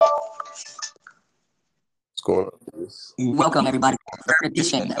going on? Welcome, everybody, to the third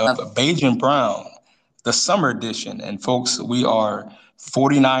edition of Beige and Brown, the summer edition. And folks, we are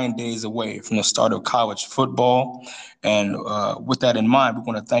 49 days away from the start of college football. And with that in mind, we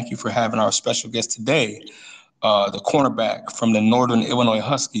want to thank you for having our special guest today, the cornerback from the Northern Illinois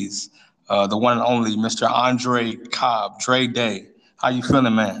Huskies, the one and only Mr. Andre Cobb. Dre Day, how you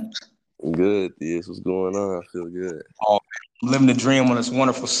feeling, man? Good, yes. What's going on? I feel good. Oh, living the dream on this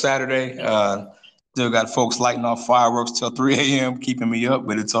wonderful Saturday. Still got folks lighting off fireworks till 3 a.m., keeping me up,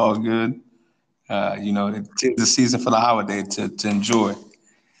 but it's all good. It's the season for the holiday to enjoy.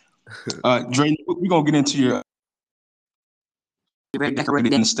 Dre, we're going to get into your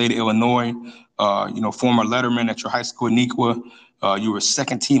decorated in the state of Illinois, former letterman at your high school in Nequa. You were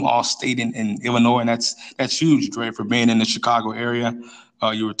second team All-State in Illinois, and that's huge, Dre, for being in the Chicago area.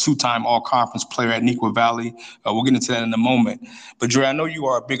 You were two-time All-Conference player at Nequa Valley. We'll get into that in a moment. But, Dre, I know you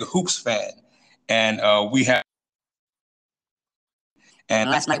are a big hoops fan, and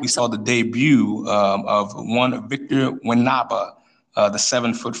last night we saw the debut of one Victor Wemnamba, the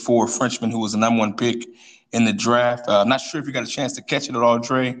 7'4" Frenchman who was the #1 pick in the draft. Not sure if you got a chance to catch it at all,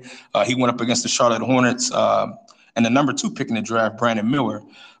 Dre. He went up against the Charlotte Hornets and the #2 pick in the draft, Brandon Miller.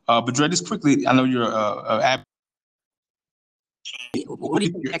 But Dre, just quickly, I know you're what are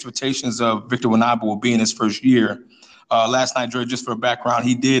your expectations of Victor Wemnamba will be in his first year? Last night, Dre, just for background,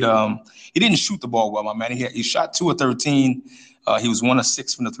 he didn't shoot the ball well, my man. He shot 2 of 13. He was 1 of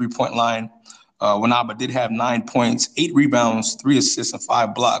 6 from the 3-point line. Wemnamba did have 9 points, 8 rebounds, 3 assists, and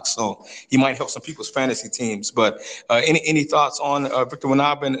 5 blocks. So he might help some people's fantasy teams. But any thoughts on Victor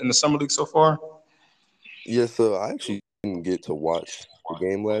Wemnamba in the summer league so far? Yeah, so I actually didn't get to watch the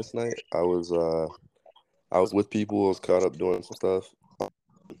game last night. I was with people. I was caught up doing some stuff.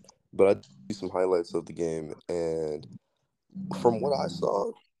 But I did see some highlights of the game, and from what I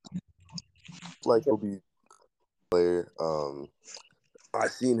saw, like he'll be a player. I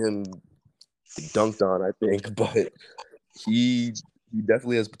seen him dunked on, I think, but he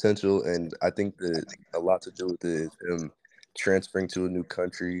definitely has potential, and I think that a lot to do with it is him transferring to a new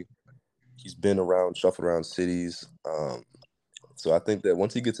country. He's been shuffled around cities. So I think that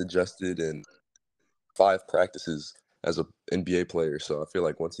once he gets adjusted in 5 practices as an NBA player, so I feel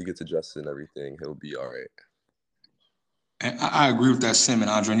like once he gets adjusted and everything, he'll be all right. And I agree with that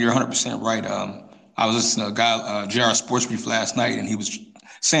sentiment, Andre, and you're 100% right. I was listening to a guy, JR Sports Brief last night, and he was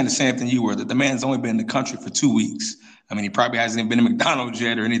saying the same thing you were, that the man's only been in the country for 2 weeks. I mean, he probably hasn't even been to McDonald's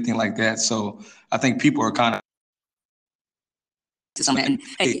yet or anything like that. So I think people are kind of to some end.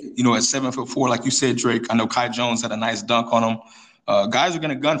 Hey, at 7'4", like you said, Drake, I know Kai Jones had a nice dunk on him. Guys are going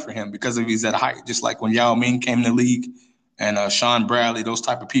to gun for him because of he's at height, just like when Yao Ming came in the league and Sean Bradley, those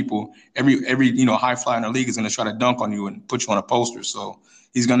type of people. Every high flyer in the league is going to try to dunk on you and put you on a poster. So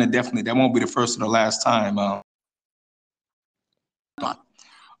he's going to definitely, that won't be the first or the last time.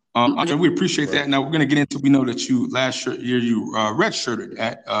 Andre, we appreciate that. Now we're going to get into, we know that last year you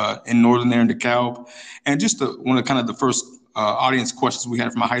redshirted in Northern there in DeKalb. And just one of the first audience questions we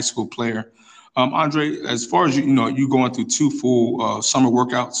had from a high school player. Andre, as far as you going through 2 full summer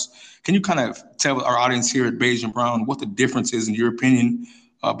workouts, can you kind of tell our audience here at Beige and Brown what the difference is in your opinion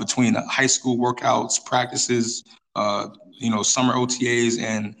between high school workouts, practices, summer OTAs,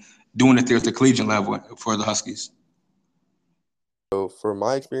 and doing it there at the collegiate level for the Huskies? So for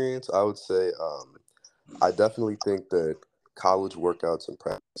my experience, I would say I definitely think that college workouts and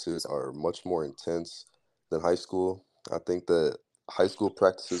practices are much more intense than high school. I think that high school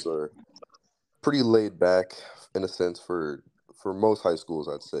practices are pretty laid back in a sense for most high schools,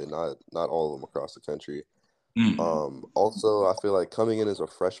 I'd say, not all of them across the country. Also, I feel like coming in as a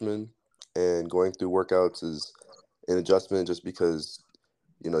freshman and going through workouts is an adjustment just because,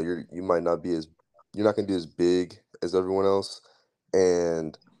 you're not going to be as big as everyone else.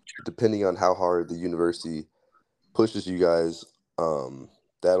 And depending on how hard the university pushes you guys,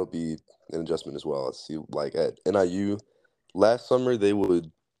 that'll be an adjustment as well. See, like at NIU last summer, they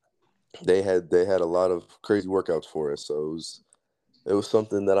had a lot of crazy workouts for us. So it was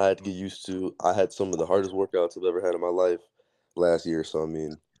something that I had to get used to. I had some of the hardest workouts I've ever had in my life last year. So, I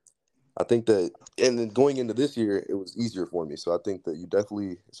mean, I think that, and then going into this year, it was easier for me. So I think that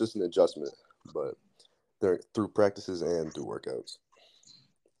it's just an adjustment, but they're through practices and through workouts.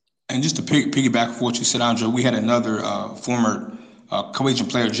 And just to piggyback off what you said, Andre, we had another former collegiate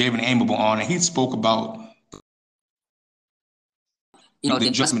player, Javen Amable, on, and he spoke about the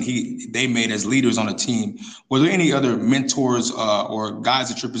adjustment they made as leaders on the team. Were there any other mentors or guys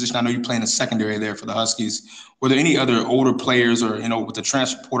at your position? I know you play in the secondary there for the Huskies. Were there any other older players or, with the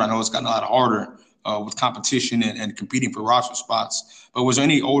transfer portal, I know it's gotten a lot harder with competition and competing for roster spots. But was there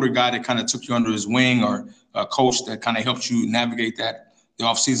any older guy that kind of took you under his wing, or a coach that kind of helped you navigate the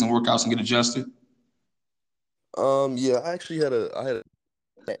off-season workouts and get adjusted? Yeah, I had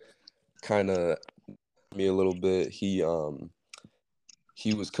a kind of me a little bit. He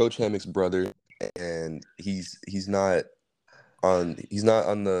was Coach Hammock's brother, and he's not on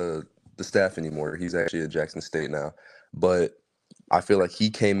the staff anymore. He's actually at Jackson State now. But I feel like he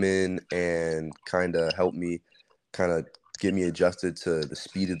came in and kind of helped me kind of get me adjusted to the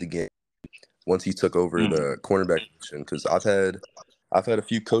speed of the game once he took over the cornerback position, because I've had a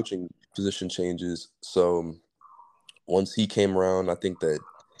few coaching position changes. So once he came around, I think that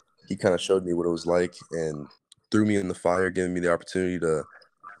he kind of showed me what it was like and threw me in the fire, giving me the opportunity to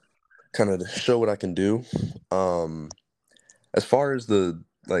kind of show what I can do. As far as the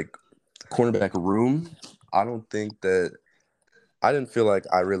cornerback room, I don't think that I didn't feel like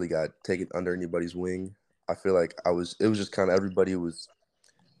I really got taken under anybody's wing. I feel like it was just kind of everybody was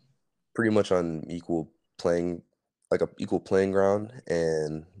pretty much on equal playing ground,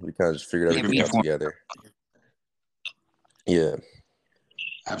 and we kind of just figured everything out together. Yeah.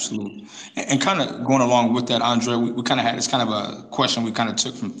 Absolutely. And kind of going along with that, Andre, we kind of had this kind of a question we kind of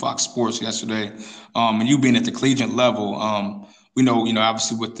took from Fox Sports yesterday. And you being at the collegiate level, we know,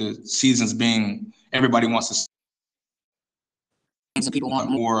 obviously with the seasons being, everybody wants to see people want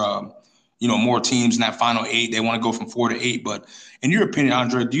more, more teams in that final 8. They want to go from 4 to 8. But in your opinion,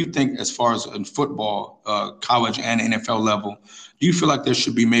 Andre, do you think, as far as in football, college and NFL level, do you feel like there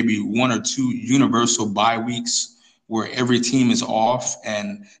should be maybe 1 or 2 universal bye weeks where every team is off,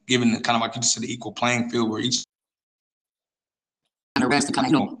 and given kind of like you just said, the equal playing field where each the rest to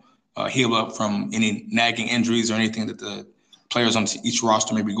kind of heal up from any nagging injuries or anything that the players on each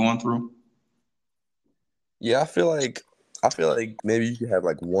roster may be going through? Yeah, I feel like maybe you could have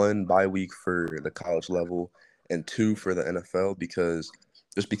like 1 bye week for the college level and 2 for the NFL, because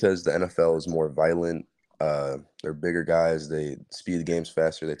the NFL is more violent. They're bigger guys. They speed the games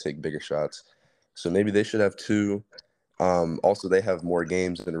faster. They take bigger shots. So maybe they should have 2. Also, they have more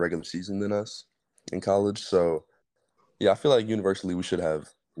games in the regular season than us in college. So, yeah, I feel like universally we should have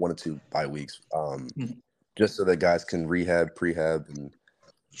 1 or 2 bye weeks, just so that guys can rehab, prehab, and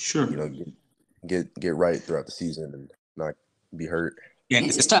Sure, get right throughout the season and not be hurt. Yeah,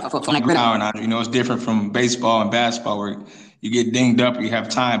 it's tough for the gridiron. It's different from baseball and basketball where you get dinged up or you have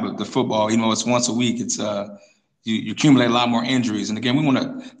time, but the football, it's once a week. It's you accumulate a lot more injuries. And again, we want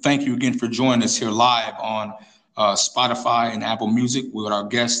to thank you again for joining us here live on Spotify and Apple Music with our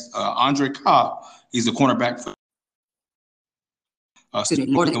guest, Andre Cobb. He's the cornerback for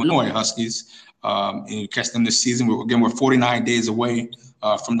Illinois Huskies. And you catch them this season. We're 49 days away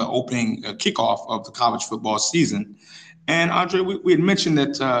from the opening kickoff of the college football season. And Andre, we had mentioned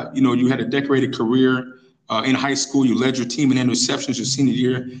that, you had a decorated career in high school. You led your team in interceptions your senior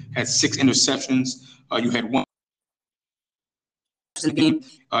year, had 6 interceptions. You had 1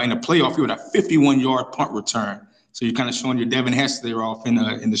 in the playoff. You had a 51-yard punt return. So you're kind of showing your Devin Hester there off in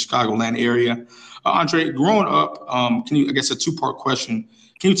the Chicagoland area. Andre, growing up, can you, I guess a 2-part question,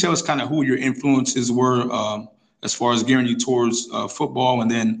 can you tell us kind of who your influences were as far as gearing you towards football, and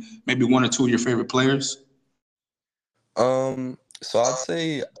then maybe 1 or 2 of your favorite players? So I'd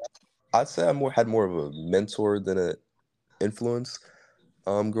say I had more of a mentor than an influence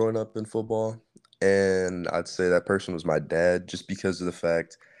growing up in football. And I'd say that person was my dad, just because of the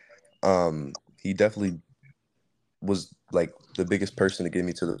fact he definitely was like the biggest person to get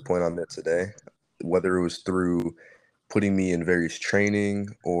me to the point I'm at today, whether it was through putting me in various training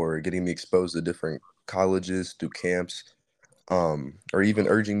or getting me exposed to different colleges through camps, or even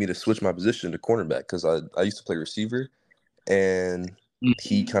urging me to switch my position to cornerback, because I used to play receiver. And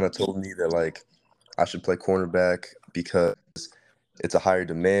he kind of told me that like I should play cornerback because it's a higher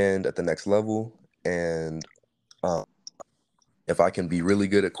demand at the next level, and if I can be really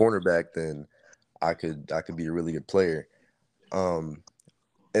good at cornerback, then I could be a really good player. And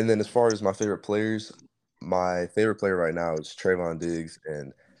then as far as my favorite players, my favorite player right now is Trayvon Diggs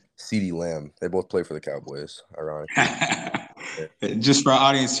and CeeDee Lamb. They both play for the Cowboys, ironically. Just for our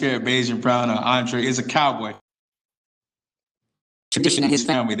audience here at Bayesian Brown, Andre is a Cowboy. Tradition in his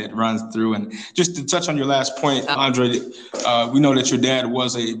family that runs through. And just to touch on your last point, Andre, we know that your dad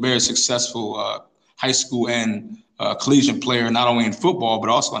was a very successful high school and collegiate player, not only in football, but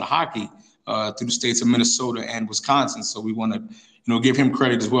also in hockey through the states of Minnesota and Wisconsin. So we want to, give him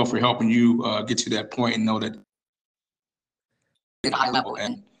credit as well for helping you get to that point and know that at a high level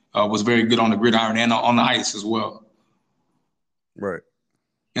and was very good on the gridiron and on the ice as well. Right.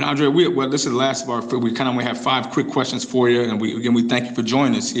 And Andre, well, this is the last of our. We kind of only have 5 quick questions for you, and we thank you for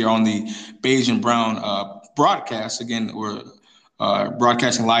joining us here on the Beige and Brown broadcast. Again, we're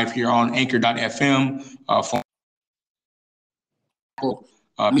broadcasting live here on Anchor.fm, for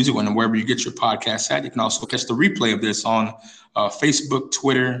music, and wherever you get your podcasts at. You can also catch the replay of this on Facebook,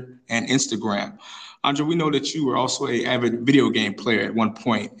 Twitter, and Instagram. Andre, we know that you were also an avid video game player at one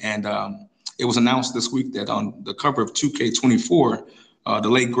point, and it was announced this week that on the cover of 2K24, the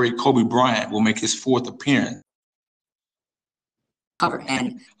late great Kobe Bryant will make his 4th appearance. Cover.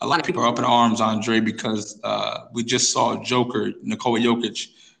 And a lot of people are up in arms, Andre, because we just saw Joker, Nikola Jokic,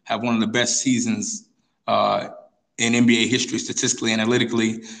 have one of the best seasons in NBA history, statistically,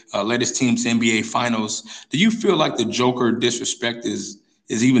 analytically, led his team to NBA Finals. Do you feel like the Joker disrespect is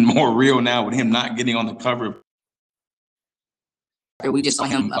even more real now with him not getting on the cover? we just saw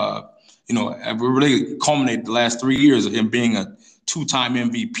him. We really culminated the last 3 years of him being a 2-time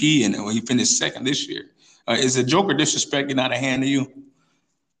MVP, and he finished 2nd this year. Is the Joker disrespect getting out of hand to you?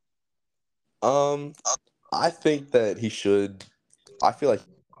 I think that he should. I feel like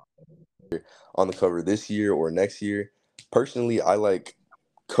on the cover this year or next year. Personally, I like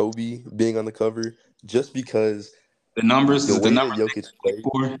Kobe being on the cover just because the numbers the is the way that numbers Jokic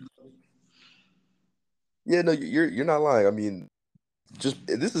plays. Yeah, no, you're not lying. I mean, just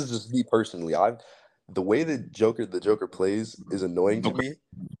this is just me personally. The way that the Joker plays is annoying to me.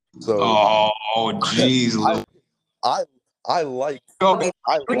 So oh geez, I like Okay,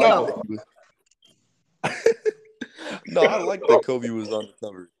 I we like go. that he was No, I like that Kobe was on the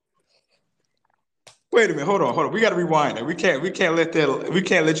cover. Wait a minute, hold on. We got to rewind that. We can't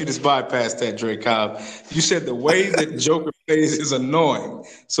let you just bypass that, Dre Cobb. You said the way that Joker plays is annoying.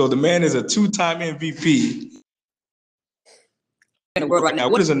 So the man is a 2-time MVP. In the world right Now, now.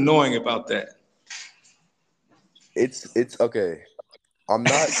 what is annoying about that? It's okay. I'm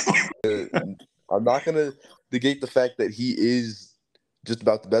not gonna negate the fact that he is just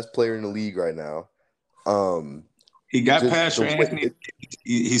about the best player in the league right now. He got just past your Anthony.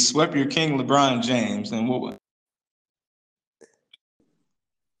 He swept your king, LeBron James, and what?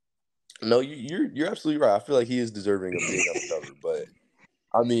 No, you're absolutely right. I feel like he is deserving of being on the cover, but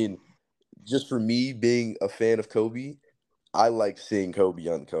I mean, just for me being a fan of Kobe, I like seeing Kobe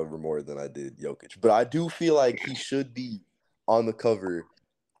on the cover more than I did Jokic. But I do feel like he should be on the cover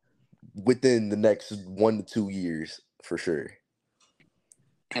within the next 1 to 2 years for sure.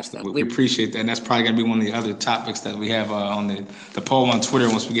 Absolutely. We appreciate that. And that's probably going to be one of the other topics that we have on the poll on Twitter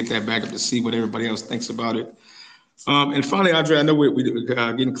once we get that back up to see what everybody else thinks about it. And finally, Andre, I know we're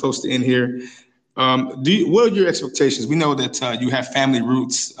getting close to end here. What are your expectations? We know that you have family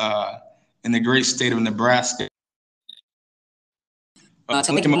roots in the great state of Nebraska.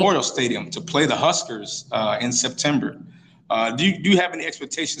 Lincoln Memorial Stadium to play the Huskers in September. Do you have any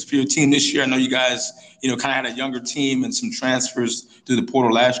expectations for your team this year? I know you guys, kind of had a younger team and some transfers through the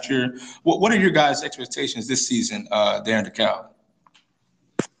portal last year. What are your guys' expectations this season there in DeKalb?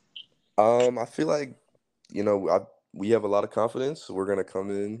 I feel like, we have a lot of confidence. We're gonna come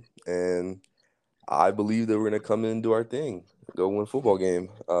in, and I believe that we're gonna come in and do our thing, go win a football game.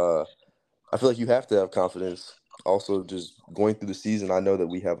 I feel like you have to have confidence. Also, just going through the season, I know that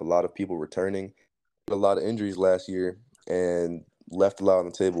we have a lot of people returning, a lot of injuries last year, and left a lot on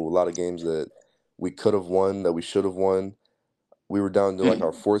the table. A lot of games that we could have won, that we should have won. We were down to like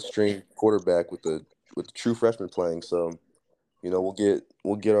our 4th string quarterback with the true freshman playing. So, we'll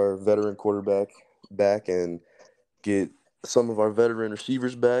get our veteran quarterback back and get some of our veteran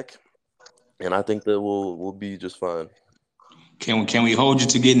receivers back, and I think that we'll be just fine. Can we hold you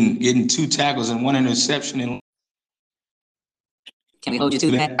to getting 2 tackles and 1 interception? And can we hold you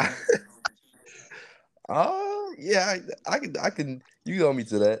to that? Yeah, I can. You hold me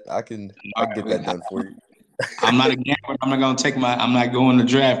to that. I can get that done for you. I'm not a gambler. I'm not going to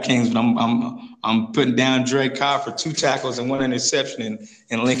DraftKings, but I'm putting down Dre Cobb for 2 tackles and 1 interception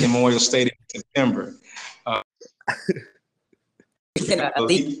in Lincoln Memorial Stadium in September. Not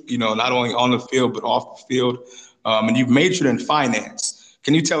only on the field but off the field. And you've majored in finance.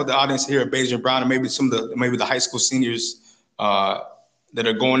 Can you tell the audience here at Beige and Brown, and maybe the high school seniors that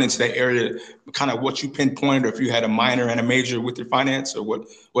are going into that area, kind of what you pinpointed, or if you had a minor and a major with your finance, or what?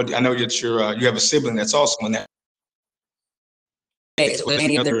 I know that you have a sibling that's also in that.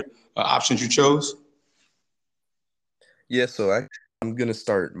 Any other options you chose? Yeah, so I'm gonna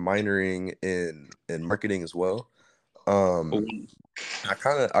start minoring in marketing as well. I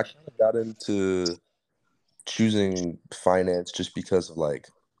kind of got into choosing finance just because of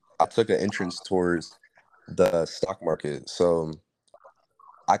I took an entrance towards the stock market, so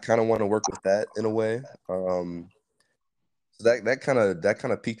I kind of want to work with that in a way. that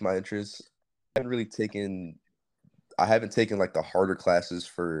kind of piqued my interest. I haven't taken like the harder classes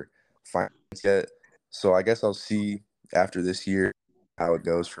for finance yet, so I guess I'll see after this year how it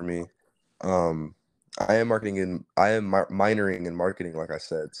goes for me. Um, I am minoring in marketing, like I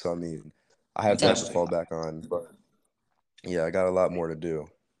said. So I mean, I have that to fall back on, but yeah, I got a lot more to do.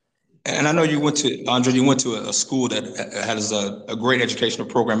 And I know you went to, Andre, you went to a school that has a great educational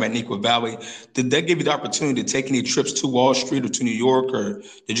program at Neuqua Valley. Did that give you the opportunity to take any trips to Wall Street or to New York, or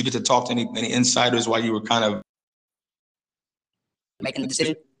did you get to talk to any insiders while you were kind of making the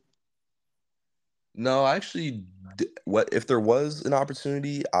decision? No, actually, what if there was an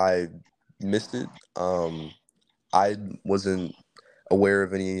opportunity, I missed it. I wasn't aware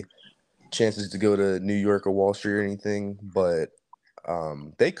of any chances to go to New York or Wall Street or anything, but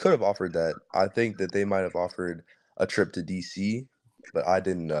they could have offered that. I think that they might have offered a trip to DC, but I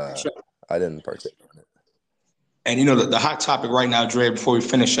didn't. Sure. I didn't partake in it. And you know, the hot topic right now, Dre, before we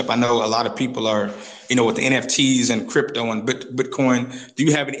finish up, I know a lot of people are, you know, with the NFTs and crypto and Bitcoin. Do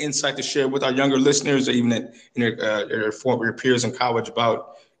you have any insight to share with our younger listeners, or even your peers in college,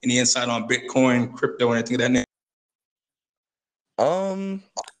 about any insight on Bitcoin, crypto, or anything of that nature?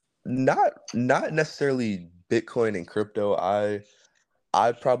 Not necessarily Bitcoin and crypto.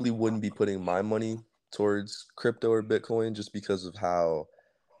 I probably wouldn't be putting my money towards crypto or Bitcoin just because of how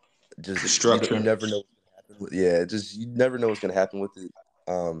The just structure. you never know what's gonna happen with, yeah, just you never know what's gonna happen with it.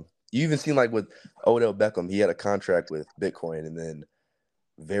 You even seen like with Odell Beckham, he had a contract with Bitcoin, and then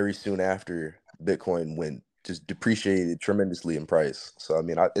very soon after, Bitcoin went just depreciated tremendously in price. So I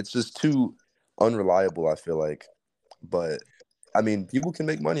mean, it's just too unreliable, I feel like. But I mean, people can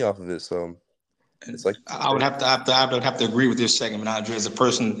make money off of it, so it's like I would have to agree with your segment, Andre, as a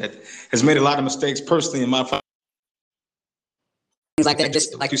person that has made a lot of mistakes personally in my Things like that,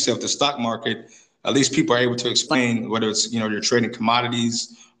 just like you said, with the stock market, at least people are able to explain whether it's, you know, you're trading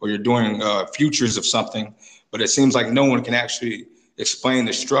commodities or you're doing futures of something. But it seems like no one can actually explain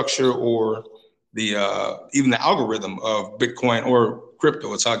the structure or the even the algorithm of Bitcoin or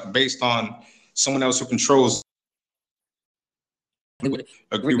crypto. It's like based on someone else who controls.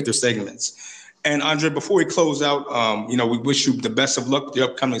 Agree with your segments. And Andre, before we close out, you know, we wish you the best of luck with the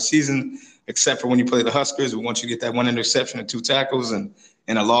upcoming season, except for when you play the Huskers. We want you to get that one interception and 2 tackles and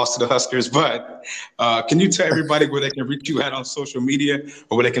a loss to the Huskers. But can you tell everybody where they can reach you at on social media,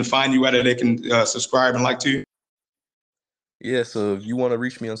 or where they can find you at, or they can subscribe and like to you? Yeah, so if you want to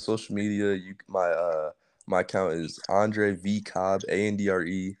reach me on social media, my account is Andre V Cobb,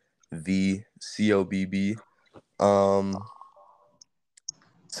 ANDRE V COBB.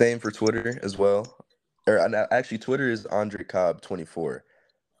 Same for Twitter as well. Actually, Twitter is Andre Cobb 24.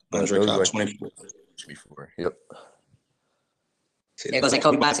 But Andre those are Cobb like 24. me for. Yep. yeah, it goes like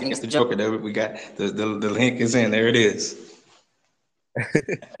Kobe Bryant against The Joker. There we got the link is in. There it is.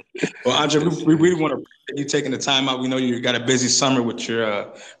 Well, Andre, we really want to appreciate you taking the time out. We know you got a busy summer with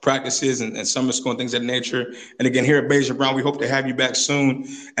your practices and summer school and things of that nature. And again, here at Beja Brown, we hope to have you back soon.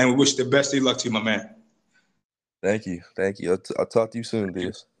 And we wish the best of luck to you, my man. Thank you. Thank you. I'll talk to you soon,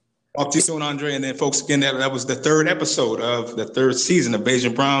 Diaz. Talk to you soon, Andre. And then, folks, again, that was the 3rd episode of the 3rd season of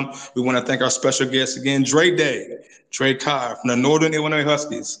Beja Brown. We want to thank our special guest again, Andre Cobb from the Northern Illinois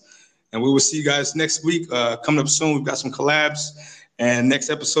Huskies. And we will see you guys next week. Coming up soon, we've got some collabs. And next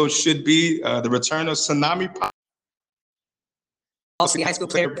episode should be the return of Tsunami City High School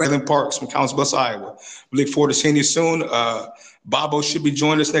player Braylon Parks from Council Bluffs, Iowa. We look forward to seeing you soon. Bobo should be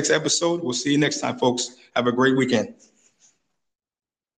joining us next episode. We'll see you next time, folks. Have a great weekend.